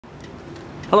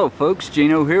Hello folks,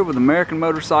 Gino here with American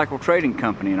Motorcycle Trading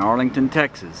Company in Arlington,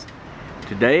 Texas.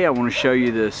 Today I want to show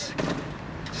you this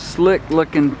slick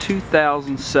looking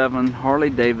 2007 Harley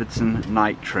Davidson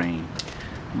night train.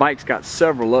 The bike's got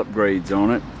several upgrades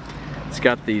on it. It's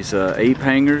got these ape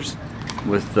hangers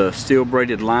with steel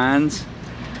braided lines,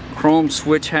 chrome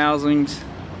switch housings,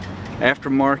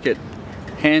 aftermarket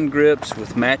hand grips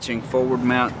with matching forward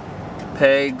mount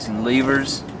pegs and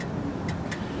levers.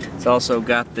 It's also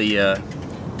got the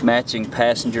matching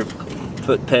passenger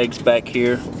foot pegs back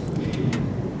here.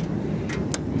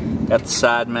 Got the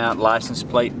side mount license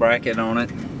plate bracket on it.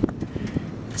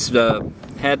 It's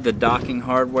had the docking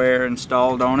hardware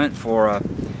installed on it for a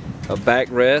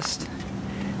backrest.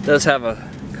 It does have a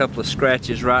couple of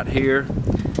scratches right here,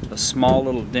 a small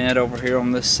little dent over here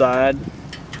on this side.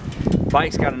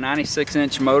 Bike's got a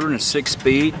 96-inch motor and a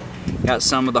 6-speed. Got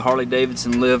some of the Harley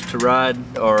Davidson Live to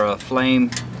Ride or flame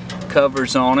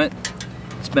covers on it.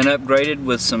 It's been upgraded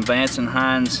with some Vance &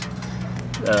 Hines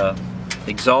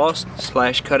exhaust,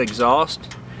 slash cut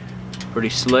exhaust. Pretty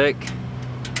slick.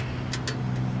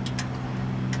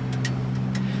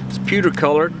 It's pewter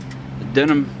colored,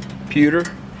 denim pewter.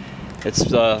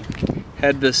 It's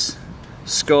had this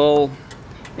skull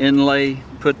inlay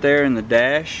put there in the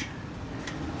dash.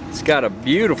 It's got a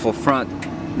beautiful front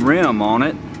rim on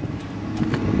it.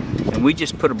 And we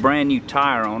just put a brand new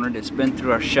tire on it. It's been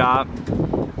through our shop,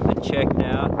 been checked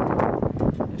out,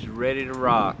 it's ready to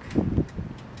rock.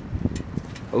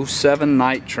 07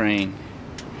 night train.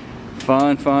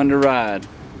 Fun to ride.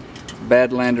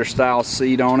 Badlander style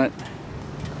seat on it.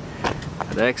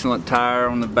 An excellent tire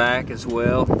on the back as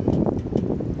well.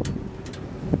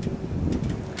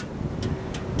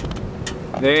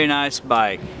 Very nice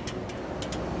bike.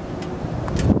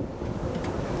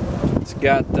 It's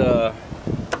got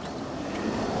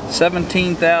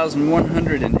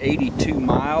 17,182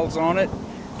 miles on it.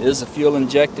 It is a fuel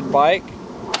injected bike.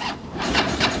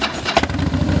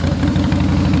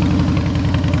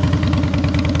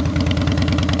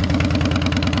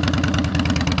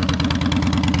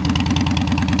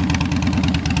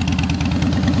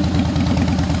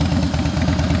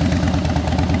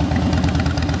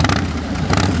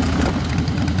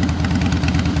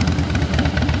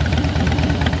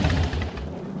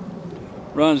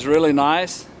 Runs really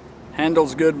nice.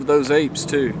 Handles good with those apes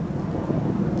too.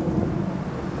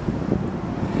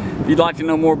 If you'd like to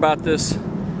know more about this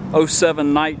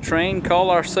 07 night train, call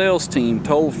our sales team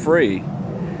toll free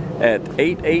at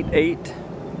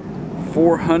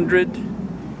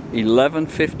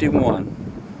 888-400-1151.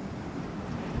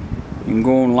 You can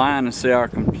go online and see our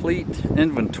complete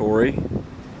inventory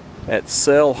at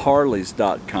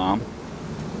sellharleys.com.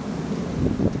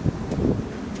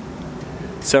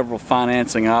 Several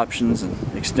financing options and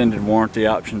extended warranty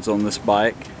options on this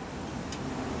bike.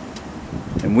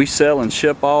 And we sell and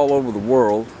ship all over the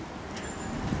world,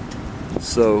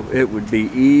 so it would be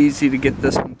easy to get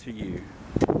this one to you.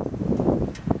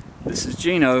 This is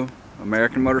Gino,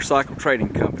 American Motorcycle Trading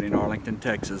Company in Arlington,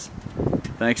 Texas.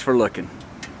 Thanks for looking.